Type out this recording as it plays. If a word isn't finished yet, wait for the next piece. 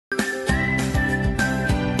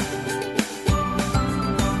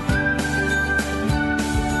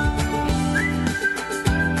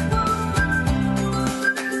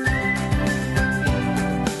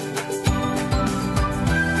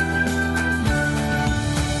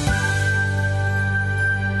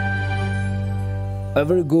A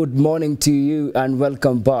very good morning to you and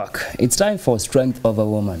welcome back. It's time for Strength of a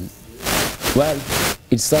Woman. Well,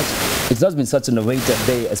 it has been such an innovative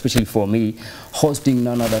day, especially for me, hosting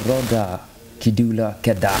none other Rawder, Kidula,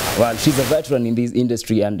 Kedaha. Well, she's a veteran in this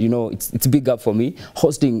industry, and you know it's big up for me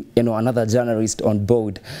hosting another journalist on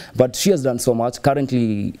board. But she has done so much.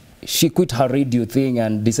 Currently, she quit her radio thing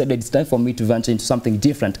and decided it's time for me to venture into something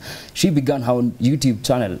different. She began her YouTube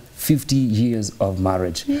channel, 50 years of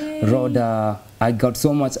marriage. Yay. Rawder, I got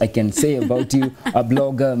so much I can say about you. A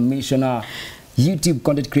blogger, missioner, YouTube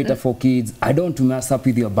content creator for kids. I don't want to mess up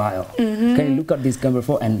with your bio. Can you look at this camera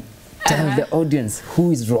and tell the audience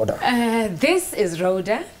who is Rawder? This is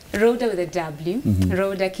Rawder. Rawder with a W,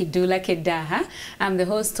 Rawder Kidula Kedaha. I'm the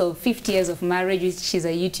host of 50 Years of Marriage, which is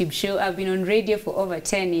a YouTube show. I've been on radio for over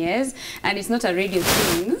 10 years, and it's not a radio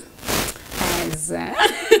thing. As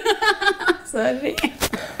sorry.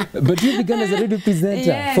 But you began as a radio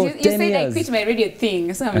presenter for 10 years. You said I quit my radio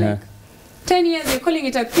thing, so I'm like, 10 years, you're calling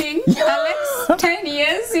it a thing, Alex? 10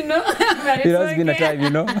 years, you know? But it has been a time, you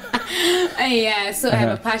know? Yeah, so I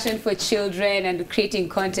have a passion for children and creating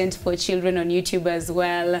content for children on YouTube as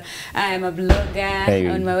well. I'm a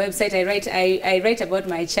blogger. On my website, I write about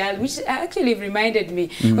my child, which actually reminded me,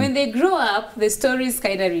 when they grow up, the stories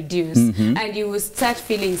kind of reduce, and you will start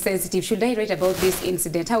feeling sensitive. Should I write about this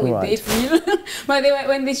incident? How will they feel? But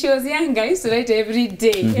when she was younger, I used to write every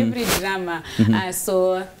day, every drama.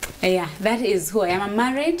 So, yeah, that is who I am. I'm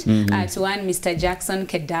married to one Mr. Jackson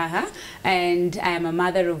Kedaha, and I am a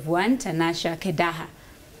mother of one, Tanasha Kedaha.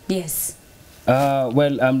 Yes.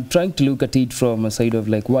 Well, I'm trying to look at it from a side of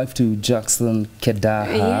like wife to Jackson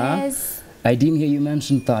Kedaha. Yes. I didn't hear you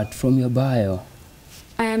mention that from your bio.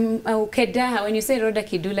 Kedaha, when you say Rawder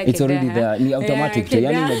Kidula Kedaha. It's already there. Ni automatic.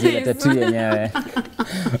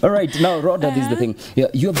 All right, now Rawder, this is the thing.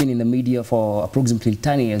 You have been in the media for approximately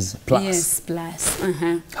 10 years plus. Yes, plus.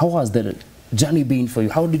 How has the journey been for you?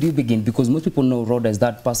 How did you begin? Because most people know Rawder as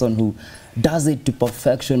that person who does it to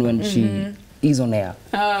perfection when she is on air.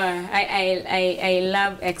 Oh, I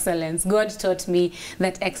love excellence. God taught me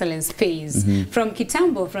that excellence pays. From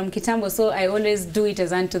Kitambo, so I always do it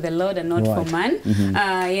as unto the Lord and not for man.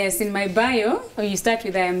 Yes, in my bio, you start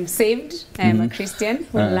with I am saved, I am a Christian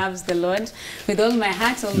who loves the Lord with all my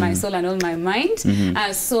heart, all my soul and all my mind.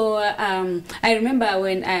 So I remember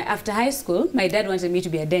when after high school, my dad wanted me to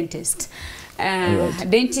be a dentist.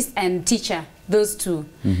 Dentist and teacher, those two.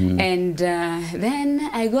 And then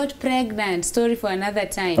I got pregnant. Story for another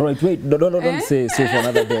time. All right, wait, don't say so for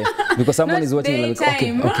another day. Because someone is watching like,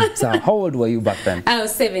 okay. So how old were you back then? I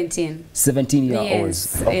was 17.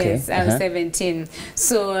 17-year-olds. Okay. Yes, I was 17.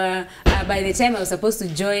 So by the time I was supposed to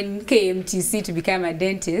join KMTC to become a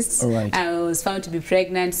dentist, I was found to be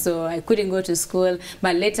pregnant, so I couldn't go to school.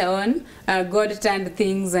 But later on, God turned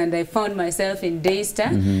things and I found myself in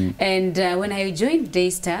Daystar. And when I joined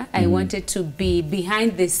Daystar, I wanted to be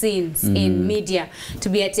behind the scenes in media, to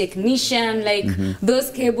be a technician, like those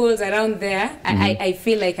cables around there. I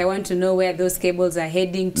feel like I want to know where those cables are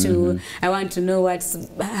heading to. I want to know what's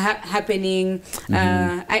happening.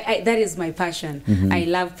 That is my passion. I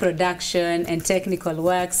love production and technical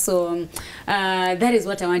work, so that is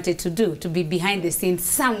what I wanted to do, to be behind the scenes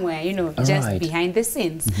somewhere, you know, just behind the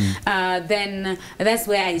scenes. Then that's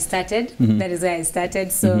where I started. That is where I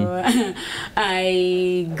started. So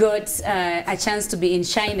I got a chance to be in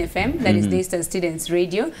Shine FM, that is Daystar Students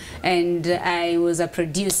Radio, and I was a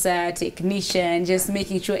producer, technician, just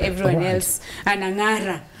making sure everyone else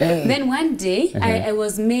anangara. Then one day I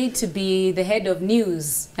was made to be the head of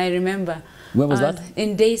news. I remember. Where was that?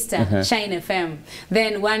 In Daystar, Shine FM.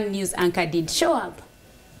 Then one news anchor didn't show up.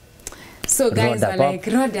 So guys were like,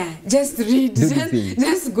 Rawder, just read,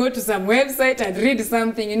 just go to some website and read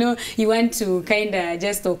something, you know, you want to kind of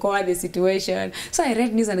just occur the situation. So I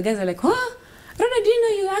read news and the guys were like, oh, Rawder, do you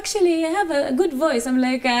know you actually have a good voice? I'm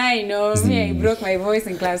like, I know, I broke my voice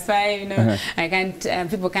in class 5, you know, I can't,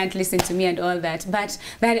 people can't listen to me and all that. But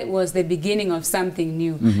that was the beginning of something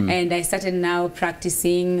new. And I started now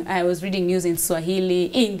practicing. I was reading news in Swahili,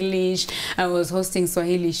 English. I was hosting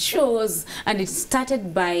Swahili shows. And it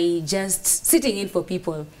started by just sitting in for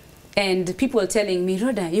people. And people telling me,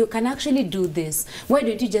 Rawder, you can actually do this. Why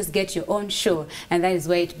don't you just get your own show? And that is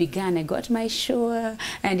where it began. I got my show.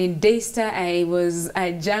 And in Daystar, I was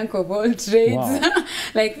a junk of all trades. Wow.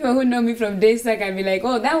 Like people who know me from Daystar can be like,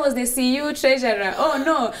 oh, that was the CU treasurer. Oh,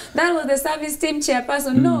 no, that was the service team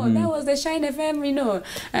chairperson. No, that was the Shine FM, you know.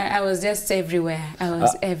 I was just everywhere. I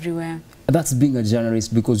was everywhere. That's being a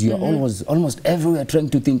journalist, because you're almost everywhere trying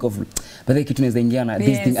to think of,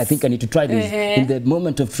 this thing, I think I need to try this. In the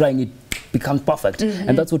moment of trying it, become perfect.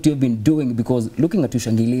 And that's what you've been doing, because looking at you,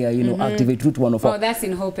 Shangilia, you know, activate Route 104. Oh, that's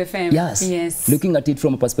in Hope FM. Yes. Yes. Looking at it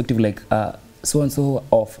from a perspective like, so-and-so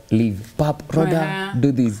off leave. Pap, Rawder,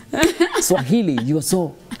 do this. Swahili, you're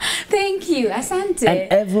so... Thank you, asante.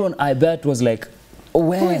 And everyone, I bet, was like,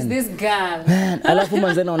 when? Who is this girl? Man, alafu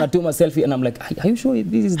manzena wanatuma selfie and I'm like, are you sure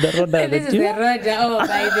this is the Rawder? This is the Rawder. Oh,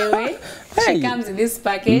 by the way, she comes in this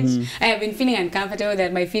package. I have been feeling uncomfortable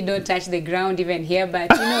that my feet don't touch the ground even here, but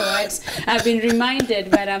you know what? I've been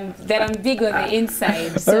reminded that I'm big on the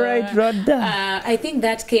inside. So, all right, Rawder. I think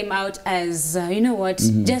that came out as, you know what?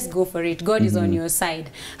 Just go for it. God is on your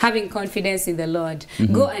side. Having confidence in the Lord.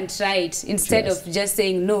 Go and try it instead of just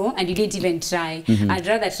saying no and you didn't even try. I'd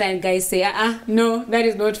rather try and guys say, no, that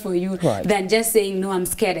is not for you, than just saying, no, I'm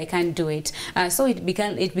scared, I can't do it. So it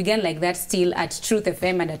began like that still at Truth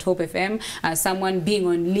FM and at Hope FM. Someone being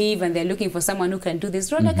on leave and they're looking for someone who can do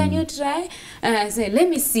this. Rawder, can you try? I say, let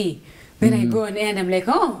me see. Then I go on air and I'm like,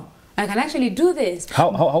 oh, I can actually do this.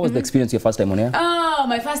 How was the experience your first time on air? Oh,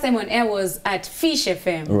 my first time on air was at Fish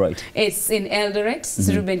FM. Right. It's in Eldoret. It's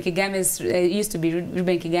Ruben Kigame's, used to be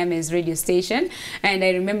Ruben Kigame's radio station. And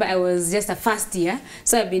I remember I was just a first year.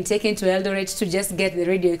 So I've been taken to Eldoret to just get the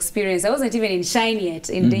radio experience. I wasn't even in Shine yet,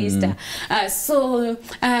 in Daystar. So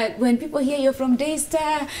when people hear you're from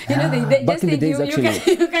Daystar, you know, they just think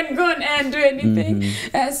you can go on air and do anything.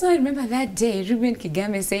 So I remember that day, Ruben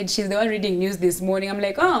Kigame said, she's the one reading news this morning. I'm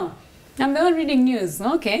like, oh, I'm the one reading news,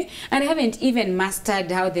 okay. And I haven't even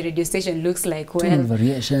mastered how the radio station looks like. Well,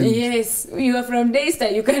 variation. Yes, you are from Daystar,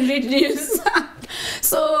 you can read news.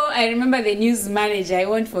 So I remember the news manager, I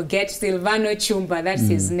won't forget, Silvano Chumba, that's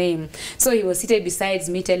his name. So he was seated beside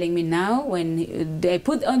me telling me, now when I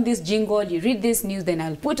put on this jingle, you read this news, then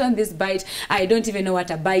I'll put on this bite. I don't even know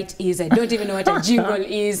what a bite is. I don't even know what a jingle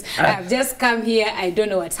is. I've just come here. I don't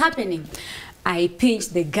know what's happening. I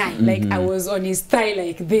pinched the guy, like I was on his thigh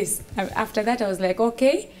like this. After that, I was like,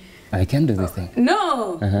 okay. I can do this thing.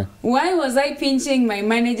 No. Why was I pinching my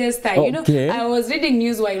manager's thigh? You know, I was reading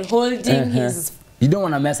news while holding his... You don't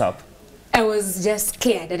want to mess up. I was just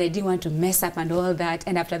scared that I didn't want to mess up and all that.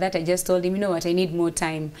 And after that, I just told him, you know what, I need more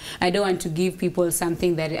time. I don't want to give people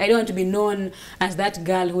something that... I don't want to be known as that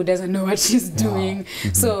girl who doesn't know what she's doing.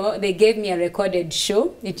 So they gave me a recorded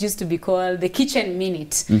show. It used to be called The Kitchen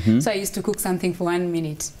Minute. So I used to cook something for 1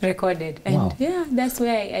 minute, recorded. And yeah, that's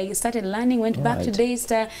where I started learning, went back to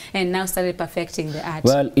Daystar, and now started perfecting the art.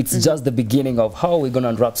 Well, it's just the beginning of how we're going to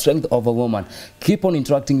unwrap Strength of a Woman. Keep on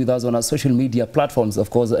interacting with us on our social media platforms. Of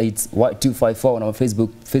course, it's Y254 on our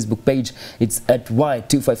Facebook page. It's at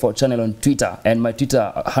Y254 channel on Twitter, and my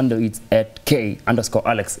Twitter handle is at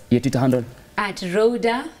K_Alex. Your Twitter handle? At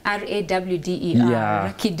Rawder, R-A-W-D-E-R.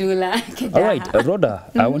 Yeah. Kidula. Kedaha. All right, Rawder,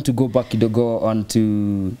 I want to go back, go on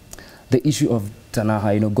to the issue of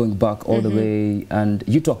Tanaha, you know, going back all the way, and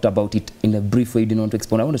you talked about it in a brief way. You didn't want to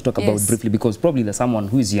explain. I want to talk about it briefly, because probably there's someone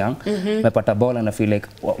who is young, pata ball, and I feel like,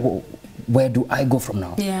 where do I go from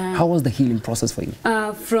now? How was the healing process for you?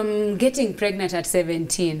 From getting pregnant at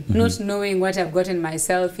 17, not knowing what I've gotten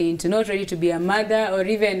myself into, not ready to be a mother or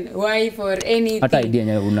even wife or anything.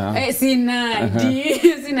 Sina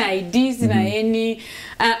ID, sina any.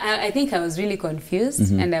 I think I was really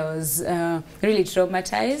confused and I was really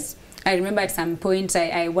traumatized. I remember at some point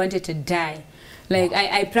I wanted to die. Like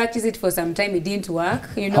I practiced it for some time, it didn't work.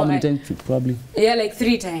 You know, how many times probably? Yeah, like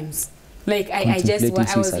 3 times. Like I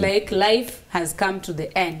was like, life has come to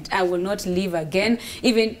the end. I will not live again.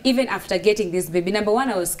 Even after getting this baby. Number one,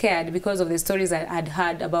 I was scared because of the stories I had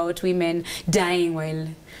heard about women dying while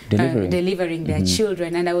delivering their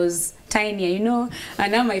children, and I was tinier, you know,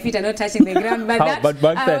 and now my feet are not touching the ground. But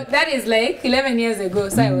that is like 11 years ago,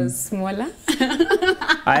 so I was smaller.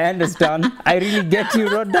 I understand. I really get you,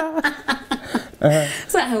 Rawder.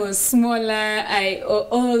 So I was smaller.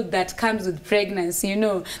 All that comes with pregnancy, you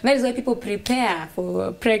know. That is why people prepare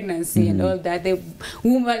for pregnancy and all that. The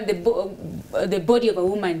body of a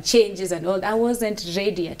woman changes and all that. I wasn't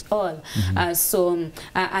ready at all. So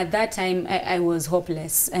at that time, I was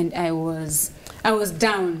hopeless and I was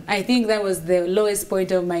down. I think that was the lowest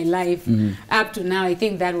point of my life. Up to now, I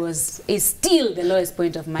think that is still the lowest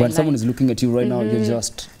point of my life. When someone is looking at you right now, you're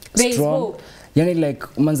just strong. Yani, like,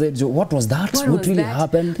 Manzejo, what was that? What really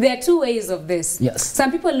happened? There are 2 ways of this. Yes. Some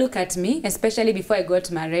people look at me, especially before I got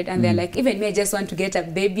married, and they're like, even me, I just want to get a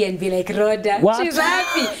baby and be like, Rawder, she's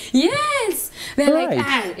happy. Yes. They're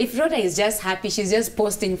like, if Rawder is just happy, she's just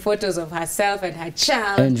posting photos of herself and her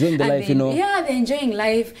child. Enjoying the life, you know. Yeah, they're enjoying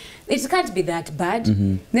life. it can't be that bad.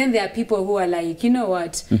 Then there are people who are like, you know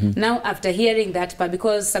what, now after hearing that part,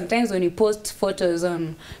 because sometimes when you post photos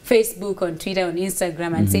on Facebook, on Twitter, on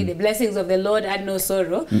Instagram, and say the blessings of the Lord add no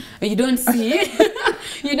sorrow, you don't see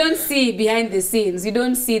you don't see behind the scenes. You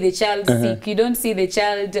don't see the child sick. You don't see the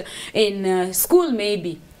child in school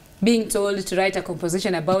maybe being told to write a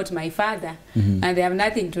composition about my father, and they have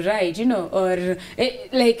nothing to write, you know, or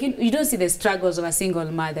like you don't see the struggles of a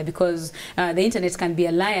single mother, because the internet can be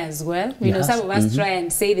a lie as well. You know, some of us try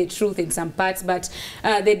and say the truth in some parts, but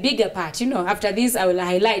the bigger part, you know, after this I will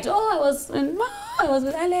highlight, oh, I was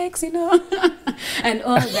with Alex, you know, and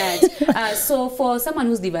all that. So for someone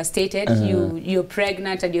who's devastated, you're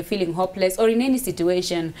pregnant and you're feeling hopeless, or in any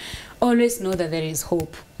situation, always know that there is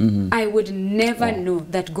hope. I would never know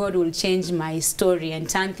that God will change my story and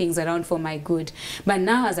turn things around for my good. But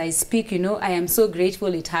now as I speak, you know, I am so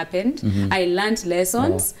grateful it happened. I learned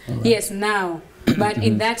lessons. Yes, now. But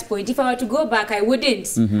in that point, if I were to go back, I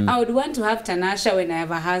wouldn't. I would want to have Tanasha when I have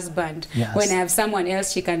a husband, when I have someone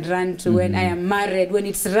else she can run to, when I am married, when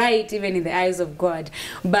it's right, even in the eyes of God.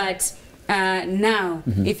 But now,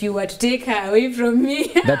 if you were to take her away from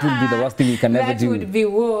me, that would be the worst thing you can ever do. That would be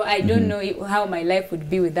war. I don't know how my life would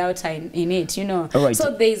be without her in it, you know.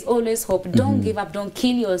 So there is always hope. Don't give up. Don't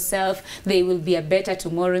kill yourself. There will be a better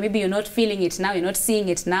tomorrow. Maybe you're not feeling it now. You're not seeing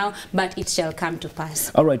it now, but it shall come to pass.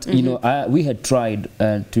 All right. You know, we had tried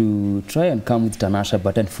to try and come with Tanasha,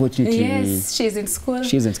 but unfortunately, yes, she's in school.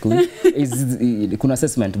 She's in school. Kuna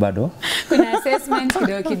assessment bado? Kuna assessment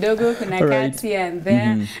kidogo kidogo. Kuna cuts here and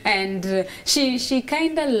there, and she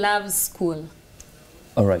kind of loves school.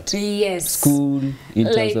 All right. Yes. School, in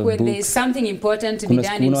terms like of when books. there's something important to be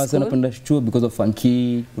done in school. Because of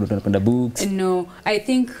funky, books. No, I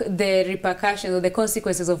think the repercussions or the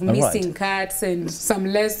consequences of missing cuts and some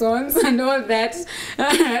lessons and all that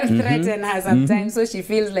threaten her sometimes. So she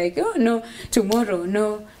feels like, oh no, tomorrow,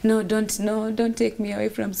 don't take me away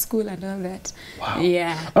from school and all that. Wow.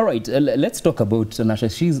 Yeah. All right, let's talk about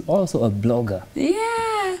Tanasha. She's also a blogger. Yeah.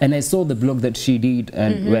 And I saw the blog that she did,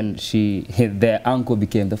 and when their uncle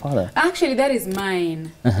became the father. Actually, that is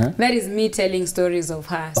mine. That is me telling stories of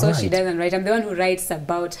her. So she doesn't write. I'm the one who writes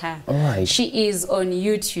about her. She is on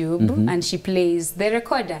YouTube and she plays the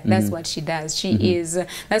recorder. That's what she does. She is.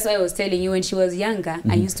 That's why I was telling you, when she was younger,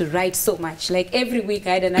 I used to write so much. Like every week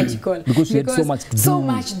I had an article. because she had so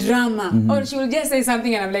much drama. Or she will just say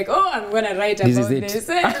something and I'm like, oh, I'm going to write about this.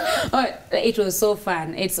 It was so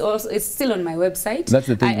fun. It's still on my website. That's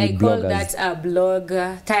the thing. I call that a blog.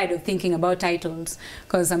 Tired of thinking about titles,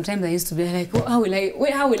 because sometimes I used to be like, oh,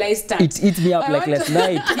 how will I start? It eats me up. Like last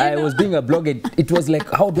night, I was doing a blog. It was like,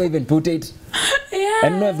 how do I even put it? Yeah.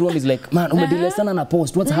 And now everyone is like, man, na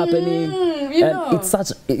post. What's happening? You know.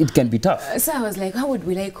 It can be tough. So I was like, how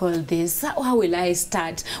will I call this? How will I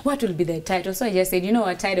start? What will be the title? So I just said, you know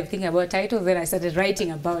what, tired of thinking about titles. Then I started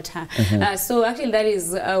writing about her. So actually, that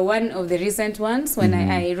is one of the recent ones when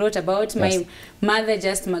I wrote about my mother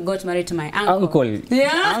just got married to my uncle.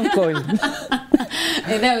 Yeah. Uncle.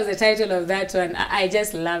 And that was the title of that one. I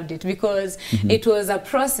just loved it because it was a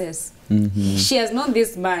process. She has known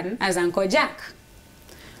this man as Uncle Jack.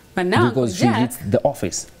 But now because she visits the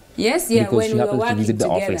office. Yes, yeah, because when we were working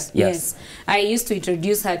together. Yes. I used to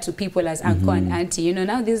introduce her to people as Uncle and Auntie. You know,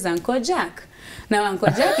 now this is Uncle Jack. Now Uncle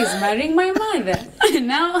Jack is marrying my mother.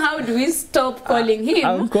 Now how do we stop calling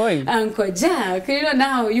him Uncle Jack? You know,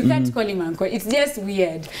 now you can't call him Uncle. It's just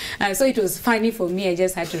weird. So it was funny for me. I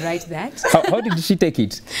just had to write that. How did she take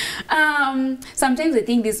it? Sometimes I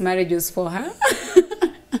think this marriage was for her.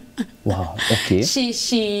 Wow, okay.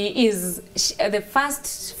 The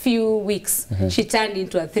first few weeks, she turned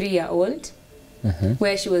into a 3-year-old,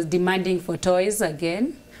 where she was demanding for toys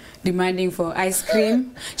again, demanding for ice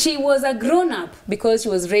cream. She was a grown-up because she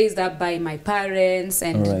was raised up by my parents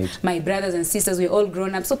and my brothers and sisters. We all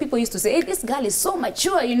grown up. So people used to say, hey, this girl is so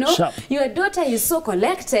mature, you know. Sharp. Your daughter is so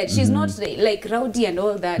collected. She's not like rowdy and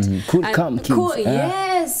all that. Cool,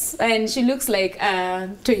 yes. And she looks like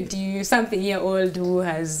a 20-something-year-old who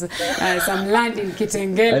has some land in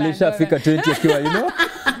Kitengela. Alisha fika 20 you know.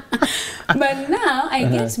 But now I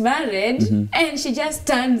get married and she just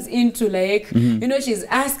turns into like, you know, she's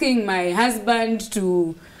asking my husband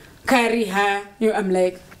to carry her. I'm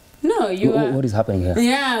like, no, what is happening here?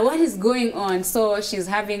 Yeah, what is going on? So she's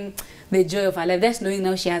having the joy of her life. That's knowing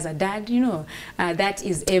now she has a dad, you know. That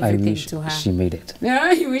is everything to her. She made it. Yeah,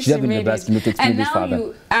 I wish she made it. And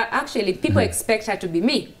now actually, people expect her to be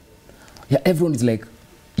me. Yeah, everyone is like,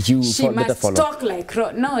 she must talk like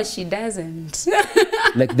no, she doesn't.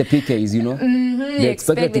 Like the PKs, you know, they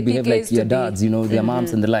expect her to behave like your dads, you know, their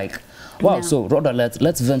moms and the like. Wow, No. so Rawder,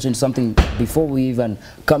 let's venture into something before we even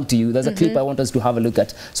come to you. There's a clip I want us to have a look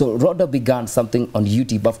at. So Rawder began something on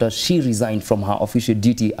YouTube after she resigned from her official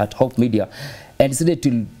duty at Hope Media and decided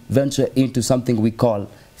to venture into something we call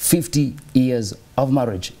 50 years of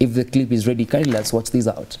marriage. If the clip is ready, kindly let's watch this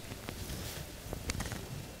out.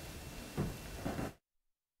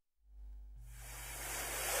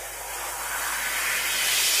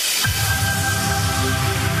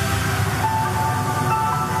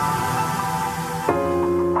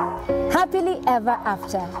 Happily ever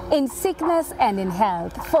after, in sickness and in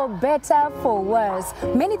health, for better, for worse.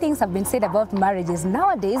 Many things have been said about marriages.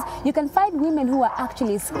 Nowadays, you can find women who are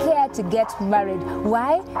actually scared to get married.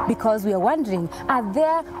 Why? Because we are wondering, are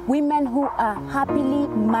there women who are happily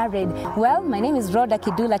married? Well, my name is Rawder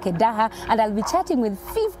Kedaha, and I'll be chatting with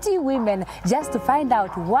 50 women just to find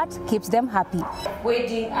out what keeps them happy.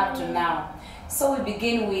 Wedding up to now. So we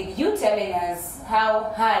begin with you telling us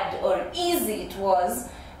how hard or easy it was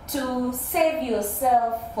to save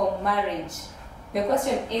yourself for marriage. The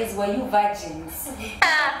question is, were you virgins?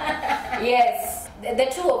 Yes,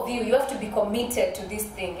 the two of you have to be committed to this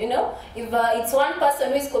thing, you know. If it's one person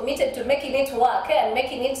who is committed to making it work and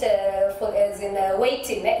making it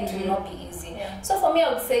waiting, it will not be easy. Yeah. So for me,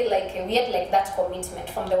 I would say we had that commitment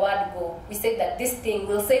from the word go. We said that this thing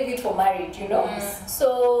will save it for marriage, you know.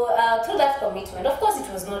 So through that commitment, of course,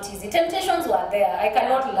 it was not easy. Temptations were there. I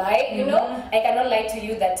cannot lie, you know. I cannot lie to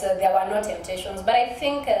you that there were no temptations. But I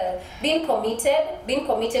think being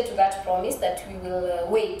committed to that promise that we will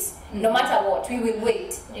wait, no matter what, we will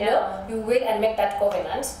wait. You know, we will wait and make that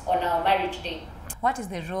covenant on our marriage day. What is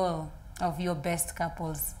the role of your best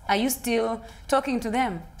couples? Are you still talking to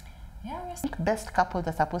them? Yeah, I think best couples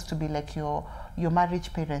are supposed to be like your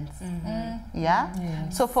marriage parents. Yeah?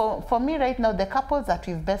 So for me right now, the couples that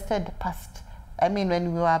we've bested past, I mean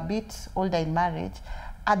when we were a bit older in marriage,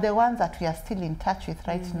 are the ones that we are still in touch with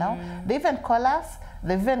right now. They even call us,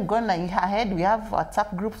 they've even gone ahead. We have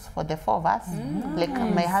WhatsApp groups for the four of us, like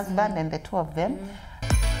my husband and the two of them.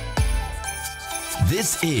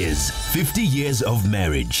 This is 50 Years of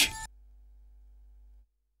Marriage.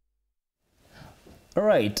 All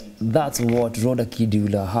right, that's what Rawder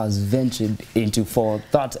Kidula has ventured into. For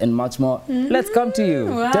that and much more, let's come to you.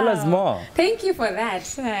 Wow. Tell us more. Thank you for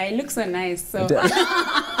that. It looks so nice. So.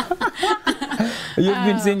 You've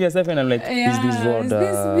been seeing yourself and I'm like, yeah, is this Rawder? Is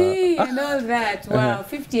this me? And all that. Wow,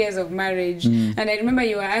 50 years of marriage. And I remember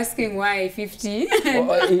you were asking why 50.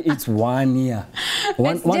 It's 1 year.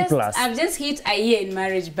 One plus. I've just hit a year in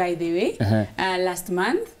marriage, by the way, last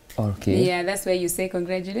month. Okay. Yeah, that's where you say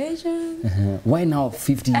congratulations. Why now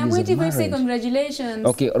 50 years I'm waiting of marriage? for you to say congratulations.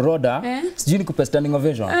 Okay, Rawder, sijui nikupe standing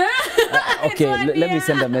ovation. Okay, let me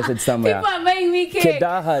send a message somewhere. People are buying me cake.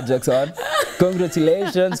 Kedaha, Jackson.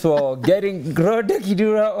 Congratulations for getting Rawder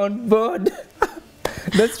Kidula on board.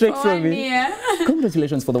 That's straight from me.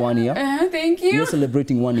 Congratulations for the 1 year. Thank you. You're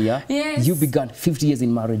celebrating 1 year. Yes. You began 50 years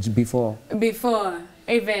in marriage before.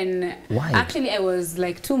 Even why? Actually I was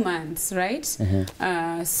like 2 months, right?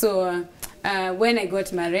 So when I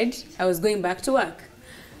got married, I was going back to work,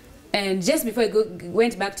 and just before I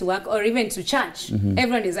went back to work or even to church,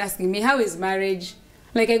 everyone is asking me, how is marriage?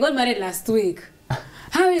 Like, I got married last week.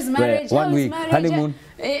 How is marriage? One week, honeymoon.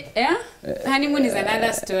 Yeah, honeymoon is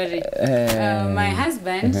another story. My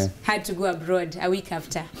husband had to go abroad a week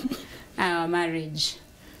after our marriage.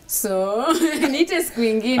 So, I'm trying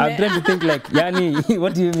to think like, Yani,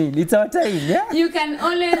 what do you mean? It's our time, yeah? You can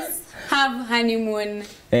always have honeymoon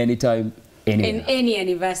anytime, anywhere. In any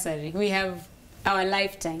anniversary. We have our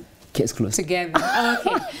lifetime. Case closed. Together.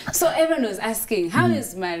 Okay. So everyone was asking, how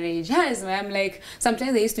is marriage? How is marriage? I'm like,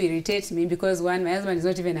 sometimes they used to irritate me because one, my husband is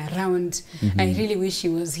not even around. I really wish he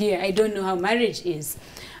was here. I don't know how marriage is.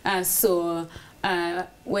 So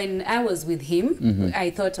when I was with him, I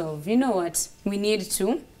thought of, you know what, we need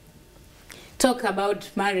to talk about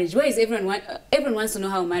marriage. Why is everyone wants to know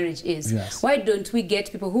how marriage is? Yes. Why don't we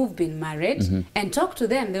get people who've been married and talk to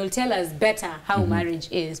them? They'll tell us better how marriage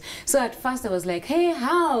is. So at first I was like, hey,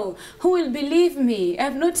 how? Who will believe me?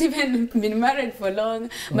 I've not even been married for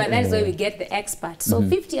long. But that's why we get the experts. So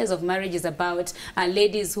 50 years of marriage is about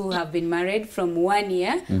ladies who have been married from 1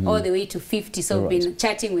 year all the way to 50. So we've been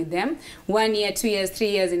chatting with them. 1 year, 2 years, 3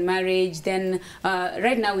 years in marriage. Then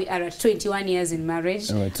right now we are at 21 years in marriage.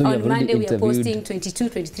 So on Monday we are posting 22,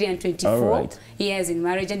 23, and 24 years in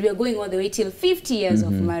marriage, and we are going all the way till 50 years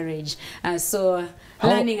of marriage. So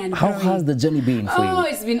learning and growing. How has the journey been for you? Oh,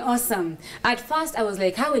 it's been awesome. At first, I was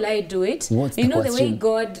like, how will I do it? What's you know, the way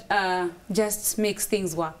God just makes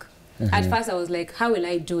things work. At first I was like, how will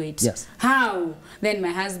I do it? Yes. How? Then my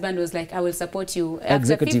husband was like, I will support you.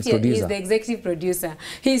 Executive producer. He's the executive producer.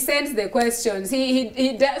 He sends the questions.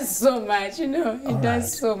 He does so much, you know. He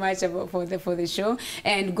does so much about for the show.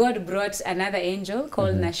 And God brought another angel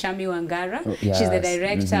called Nashami Wangara. Yes. She's the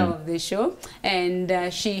director of the show,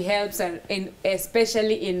 and she helps her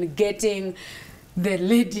especially in getting the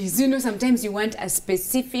ladies. You know, sometimes you want a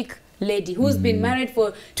specific lady who's been married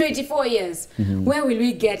for 24 years. Where will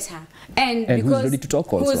we get her? And because who's ready to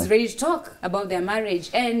talk also. Who's ready to talk about their marriage.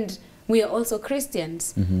 And we are also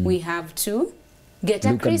Christians. We have to get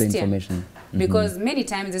a Christian. At the information. Because many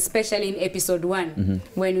times, especially in episode 1,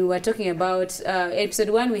 when we were talking about episode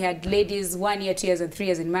 1, we had ladies 1 year, 2 years, and 3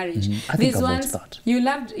 years in marriage. I think These I've ones, watched that. you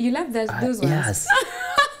loved those ones. Yes.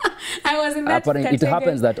 I was in that Apparently, it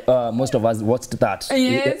happens that most of us watched that.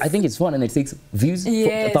 Yes. I think it's fun and it takes views,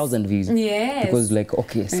 1,000 views. Yes. Because like,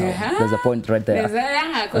 okay, so there's a point right there.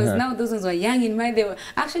 Because now those ones were young in mind. They were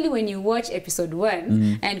actually, when you watch episode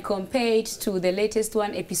 1 and compare it to the latest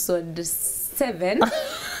one, episode 7.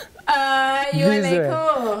 You were like,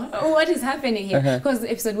 oh, what is happening here? Because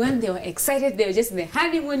episode 1, they were excited. They were just in the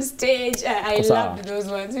honeymoon stage. I loved those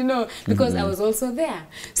ones, you know, because I was also there.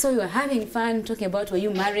 So we were having fun talking about, were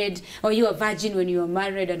you married or you were virgin when you were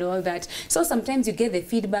married and all that. So sometimes you get the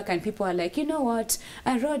feedback and people are like, you know what,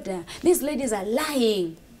 Rawder, these ladies are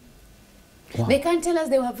lying. Wow. They can't tell us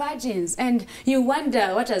they were virgins. And you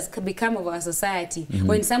wonder what has become of our society.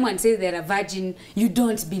 When someone says they're a virgin, you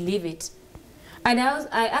don't believe it. And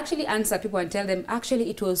I actually answer people and tell them, actually,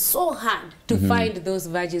 it was so hard to find those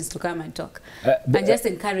virgins to come and talk. And just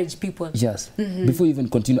encourage people. Yes. Before you even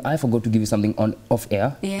continue, I forgot to give you something on off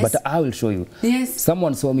air. Yes. But I will show you. Yes.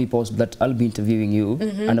 Someone saw me post that I'll be interviewing you.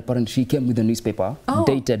 And apparently she came with a newspaper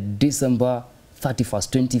dated December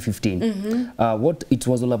 31st, 2015. What it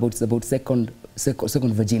was all about is about second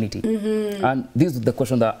virginity. And this is the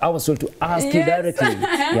question that I was told to ask you directly.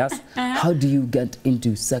 Yes. How do you get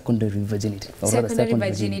into secondary virginity? Or secondary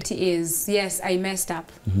virginity is, yes, I messed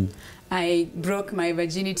up. I broke my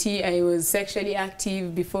virginity. I was sexually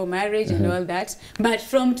active before marriage and all that. But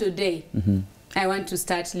from today, I want to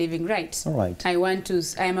start living right. All right. I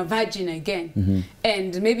am a virgin again.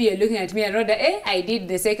 And maybe you're looking at me and Rawder, I did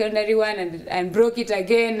the secondary one and broke it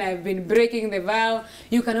again. I've been breaking the vow.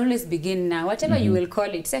 You can always begin now. Whatever you will call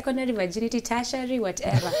it, secondary virginity, tertiary,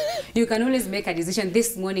 whatever. You can always make a decision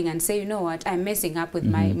this morning and say, you know what, I'm messing up with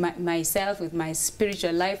myself, with my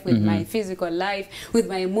spiritual life, with my physical life, with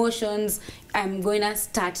my emotions. I'm going to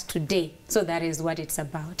start today. So that is what it's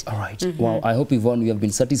about. All right. Wow. I hope, Yvonne, you have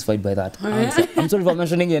been satisfied by that answer. I'm sorry for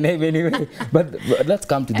mentioning your name anyway. But let's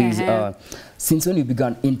come to this. Since when you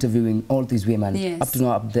began interviewing all these women, up to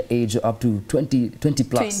now, up the age up to 20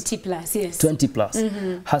 plus. 20 plus, yes. 20 plus.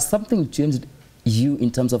 Has something changed you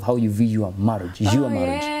in terms of how you view your marriage, your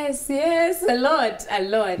marriage? Yes, a lot.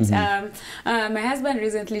 My husband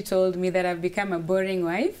recently told me that I've become a boring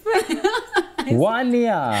wife. 1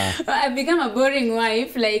 year. I've become a boring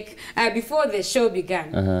wife, like before the show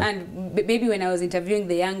began, and maybe when I was interviewing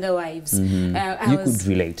the younger wives, you could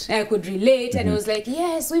relate. I could relate, and I was like,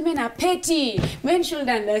 yes, women are petty. Men should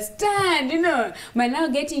understand, you know. But now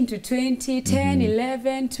getting to 20, 10,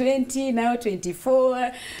 11, 20, now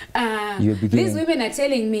 24, these women are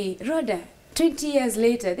telling me, Rawder, 20 years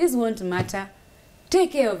later, this won't matter.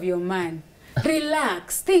 Take care of your man.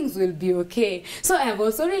 Relax, things will be okay. So I have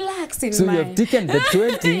also relaxed in my... So you have taken the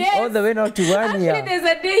 20 all the way now to 1 year. Actually, there's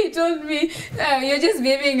a day he told me, you're just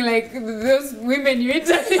behaving like those women you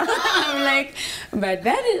interview. I'm like, but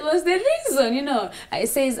that was the reason, you know. I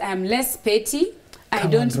says I'm less petty. I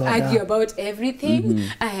don't argue about everything.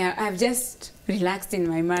 I've just relaxed in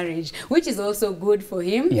my marriage, which is also good for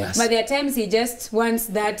him. Yes. But there are times he just wants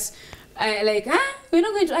that... like, we're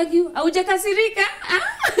not going to argue. Aujakasirika.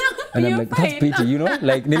 And I'm like, that's petty, you know?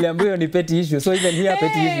 Like, niliambiwa ni petty issue, so even here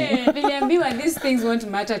petty issue. Niliambiwa these things won't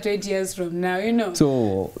matter 20 years from now, you know?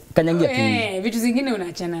 So, kanyangia tu. Vitu zingine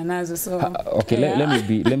unachana nazo, so... Okay,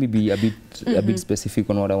 let me be a bit specific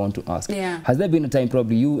on what I want to ask. Has there been a time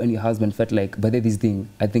probably you and your husband felt like, by this thing,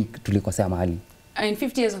 I think tulikosea mahali? In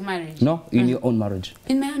 50 years of marriage? No, in your own marriage.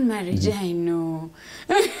 In my own marriage, I know.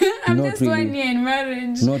 I'm not just really. 1 year in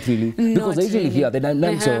marriage. Not really. Because I usually hear the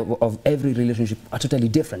dynamics of every relationship are totally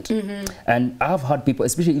different. And I've heard people,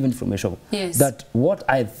 especially even from a show, that what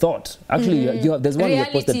I thought, actually, there's one who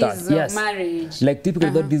posted that. Yes. Marriage. Like typically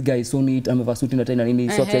that this guy is so neat, I'm a suit in a tie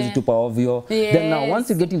and so says to power ovio. Then now once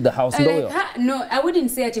you get in the house, no, I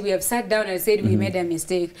wouldn't say that we have sat down and said we made a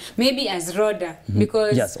mistake. Maybe as Rawder,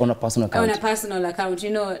 because... Yes, on a personal account. On a personal account, you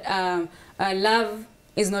know, love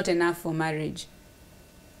is not enough for marriage.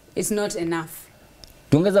 It's not enough.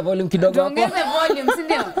 Tuongeza volume kidogo hapo. Tuongeze volume,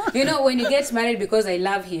 sindio? You know, when you get married because I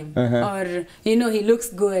love him, or, you know, he looks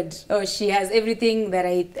good, or she has everything that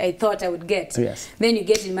I thought I would get. Yes. Then you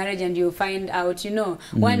get in marriage and you find out, you know,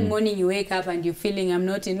 one morning you wake up and you're feeling I'm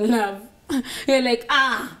not in love. You're like,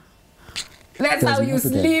 that's how you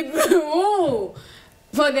sleep. Whoa.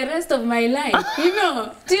 For the rest of my life, you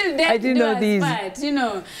know, till death I didn't know this. Part, you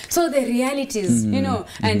know. So the realities, you know,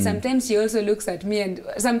 and sometimes she also looks at me, and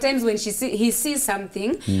sometimes when he sees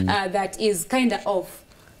something that is kind of off,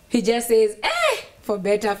 he just says, for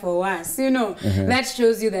better, for worse, you know. That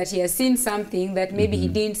shows you that he has seen something that maybe he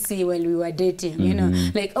didn't see when we were dating, you know.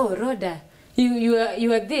 Like, oh, Rawder,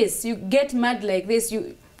 you are this, you get mad like this,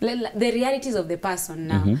 the realities of the person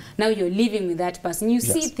now. Now you're living with that person. You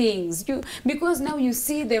see things. Because now you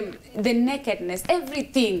see them, the nakedness,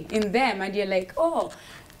 everything in them, and you're like, oh,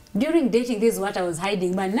 during dating, this is what I was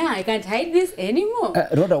hiding, but now I can't hide this anymore.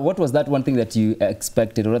 Rawder, what was that one thing that you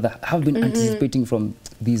expected, or rather have been anticipating from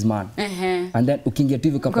this man? And then ukiingia tu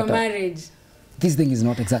hivi ukapata, marriage. This thing is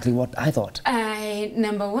not exactly what I thought.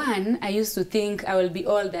 Number one, I used to think I will be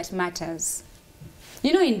all that matters.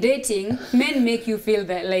 You know, in dating, men make you feel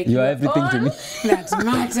that like you are everything to me. That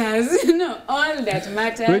matters. You know, all that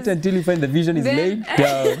matters. Wait until you find the vision is laid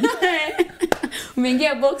down.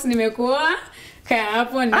 Umeingia box nimekuoa, kaa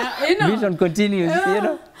hapo na, you know. Vision continues, you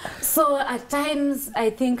know. So at times, I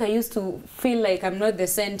think I used to feel like I'm not the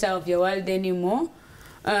center of your world anymore.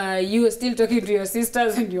 You are still talking to your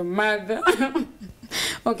sisters and your mother.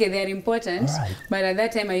 Okay, they're important, but at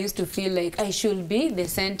that time I used to feel like I should be the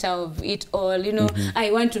center of it all. You know,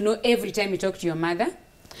 I want to know every time you talk to your mother.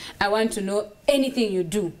 I want to know anything you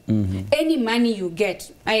do, any money you get.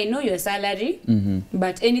 I know your salary,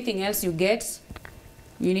 but anything else you get,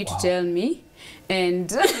 you need to tell me.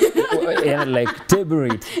 And yeah, like table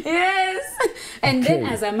it. Yes. And then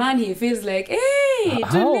as a man, he feels like, hey,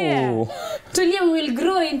 Tulia, we will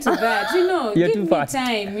grow into that. You know, You're give too me fast.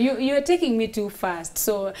 time. You're taking me too fast.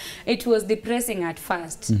 So it was depressing at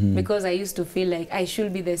first because I used to feel like I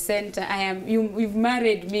should be the center. You've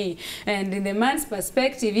married me. And in the man's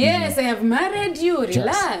perspective, yes, I have married you.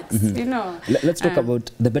 Relax. You know. Let's talk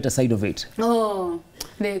about the better side of it. Oh,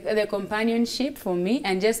 the companionship for me,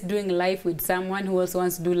 and just doing life with someone who also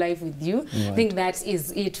wants to do life with you. I think that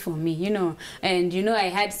is it for me, you know. And you know, I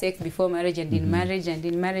had sex before marriage and in marriage, and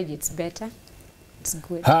in marriage it's better. It's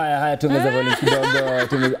good. Hi, I have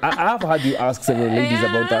had you ask several ladies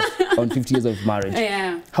about that on 50 years of marriage.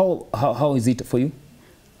 How is it for you?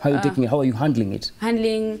 How are you taking it? How are you handling it?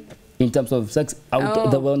 Handling in terms of sex,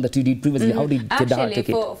 the one that you did previously, how did Kedaha take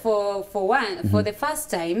it? For the first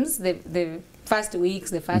times, the first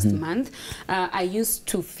weeks, the first month, I used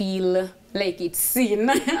to feel like it's sin.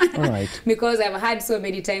 Because I've had so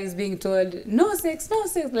many times being told, no sex, no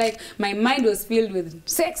sex. Like my mind was filled with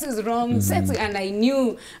sex is wrong, sex, and I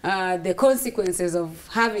knew the consequences of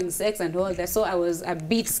having sex and all that. So I was a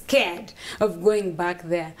bit scared of going back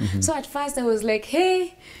there. So at first I was like,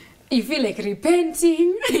 hey, you feel like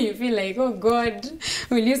repenting, you feel like, oh God,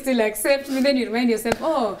 will you still accept me? Then you remind yourself,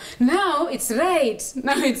 oh, now it's right.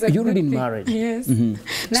 Now it's a You're good in thing. marriage. Yes. Now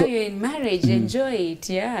so, you're in marriage, enjoy it,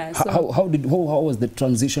 yeah. So how was the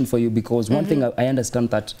transition for you? Because one thing I understand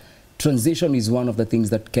that transition is one of the things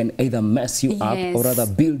that can either mess you up or rather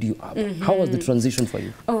build you up. How was the transition for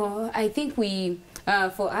you? Oh, I think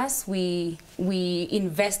for us, we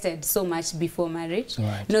invested so much before marriage,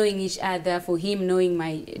 knowing each other. For him, knowing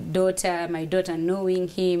my daughter knowing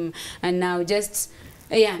him, and now just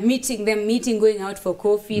meeting, going out for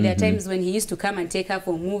coffee. There are times when he used to come and take her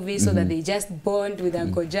for movies so that they just bond with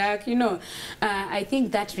Uncle Jack. You know, I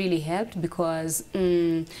think that really helped because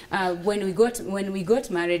when we got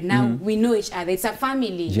married, now we know each other. It's a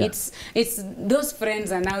family. It's those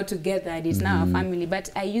friends are now together. And it's now a family. But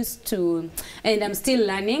I used to, and I'm still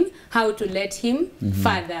learning how to let him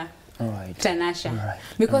father Tanasha,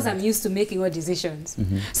 because I'm used to making all decisions.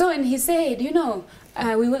 So when he said, you know,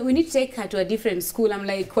 we need to take her to a different school, I'm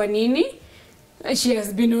like, kwa nini? She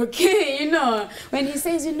has been okay, you know. When he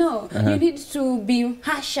says, you know, you need to be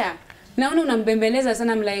harsher. Now unambembeleza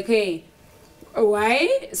sana, I'm like, hey,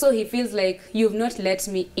 why? So he feels like you've not let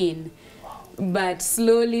me in. But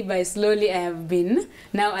slowly by slowly I have been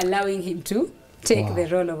now allowing him to take the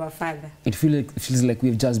role of a father. It feels like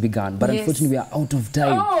we've just begun, but unfortunately we are out of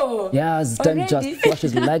time. Oh, yes, time just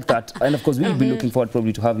flashes like that. And of course we'll be looking forward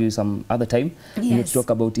probably to have you some other time. To talk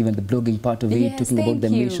about even the blogging part of it, talking about the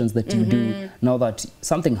missions that you do. Now that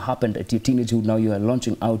something happened at your teenagehood, now you are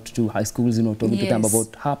launching out to high schools, you know, talking to them about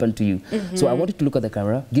what happened to you. So I want you to look at the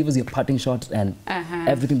camera, give us your parting shot and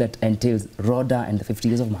everything that entails Rawder and the 50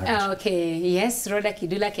 years of marriage. Okay, yes, Rawder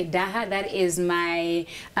Kidula Kedaha, that is my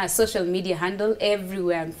social media handle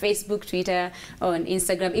everywhere on Facebook, Twitter, on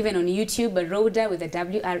Instagram, even on YouTube, but Rawder with a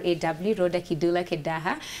W-R-A-W, Rawder Kidula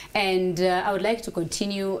Kedaha. And I would like to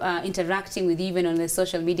continue interacting with you even on the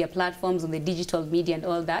social media platforms, on the digital media and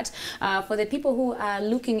all that. For the people who are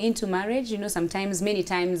looking into marriage, you know, sometimes, many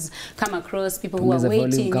times come across people who are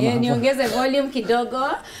waiting. Niongeze volume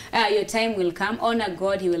kidogo, your time will come. Honor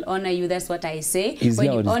God, he will honor you. That's what I say.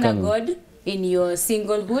 When you honor God in your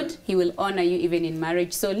singlehood, he will honor you even in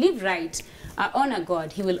marriage. So live right. Honor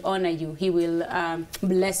God, he will honor you. He will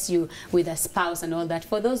bless you with a spouse and all that.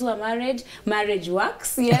 For those who are married, marriage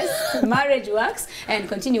works. Yes, marriage works. And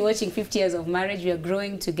continue watching 50 Years of Marriage. We are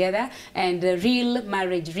growing together. And the real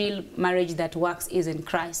marriage that works is in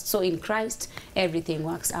Christ. So in Christ, everything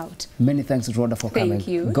works out. Many thanks, Rawder, for coming. Thank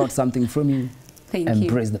you. Got something from you.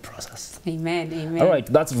 Embrace the process. Amen, amen. All right,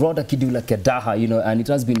 that's Rawder Kidula Kedaha, you know, and it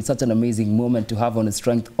has been such an amazing moment to have on the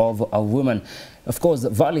strength of a woman. Of course,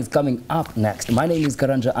 Val is coming up next. My name is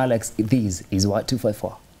Karanja Alex. This is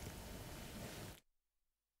Y254.